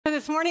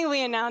this morning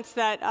we announced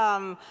that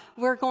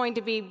we're going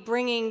to be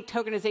bringing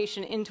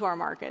tokenization into our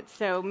markets.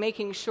 So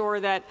making sure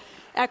that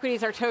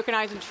equities are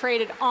tokenized and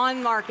traded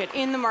on market,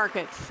 in the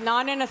markets,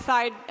 not in a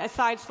side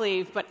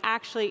sleeve, but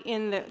actually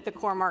in the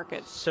core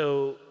markets.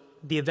 So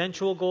the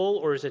eventual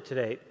goal, or is it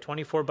today?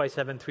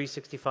 24/7,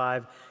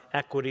 365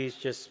 equities,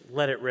 just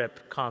let it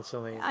rip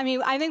constantly. I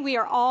mean, I think we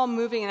are all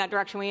moving in that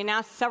direction. We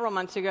announced several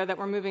months ago that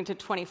we're moving to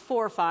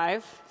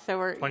 24/5, so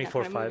we're kind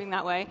of moving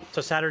that way.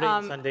 So Saturday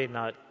and Sunday,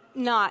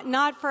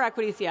 not for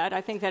equities yet.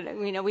 I think that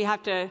we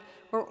have to.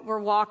 We're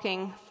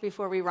walking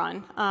before we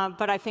run,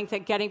 but I think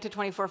that getting to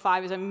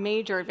 24/5 is a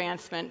major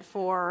advancement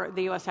for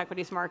the U.S.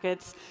 equities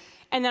markets.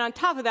 And then on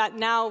top of that,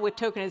 now with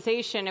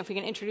tokenization, if we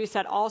can introduce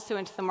that also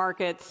into the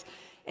markets,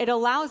 it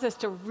allows us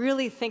to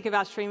really think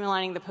about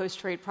streamlining the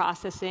post-trade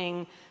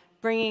processing,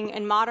 bringing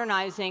and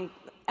modernizing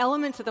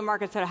elements of the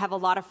markets that have a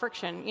lot of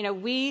friction.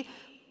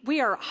 We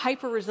are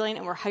hyper resilient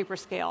and we're hyper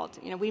scaled.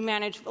 We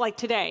manage, like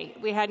today,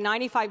 we had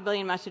 95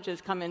 billion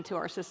messages come into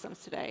our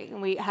systems today,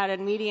 and we had a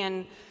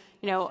median,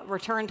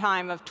 return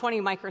time of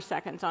 20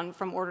 microseconds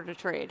from order to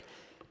trade.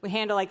 We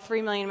handle like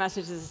 3 million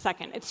messages a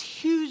second. It's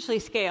hugely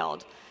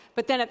scaled.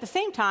 But then at the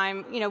same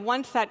time,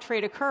 once that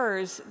trade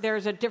occurs,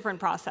 there's a different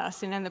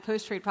process. And then the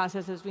post-trade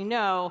process, as we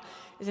know,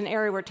 is an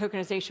area where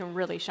tokenization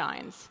really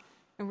shines.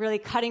 And really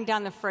cutting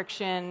down the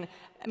friction,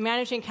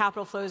 managing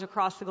capital flows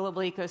across the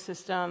global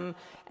ecosystem,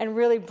 and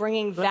really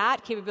bringing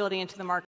that capability into the market.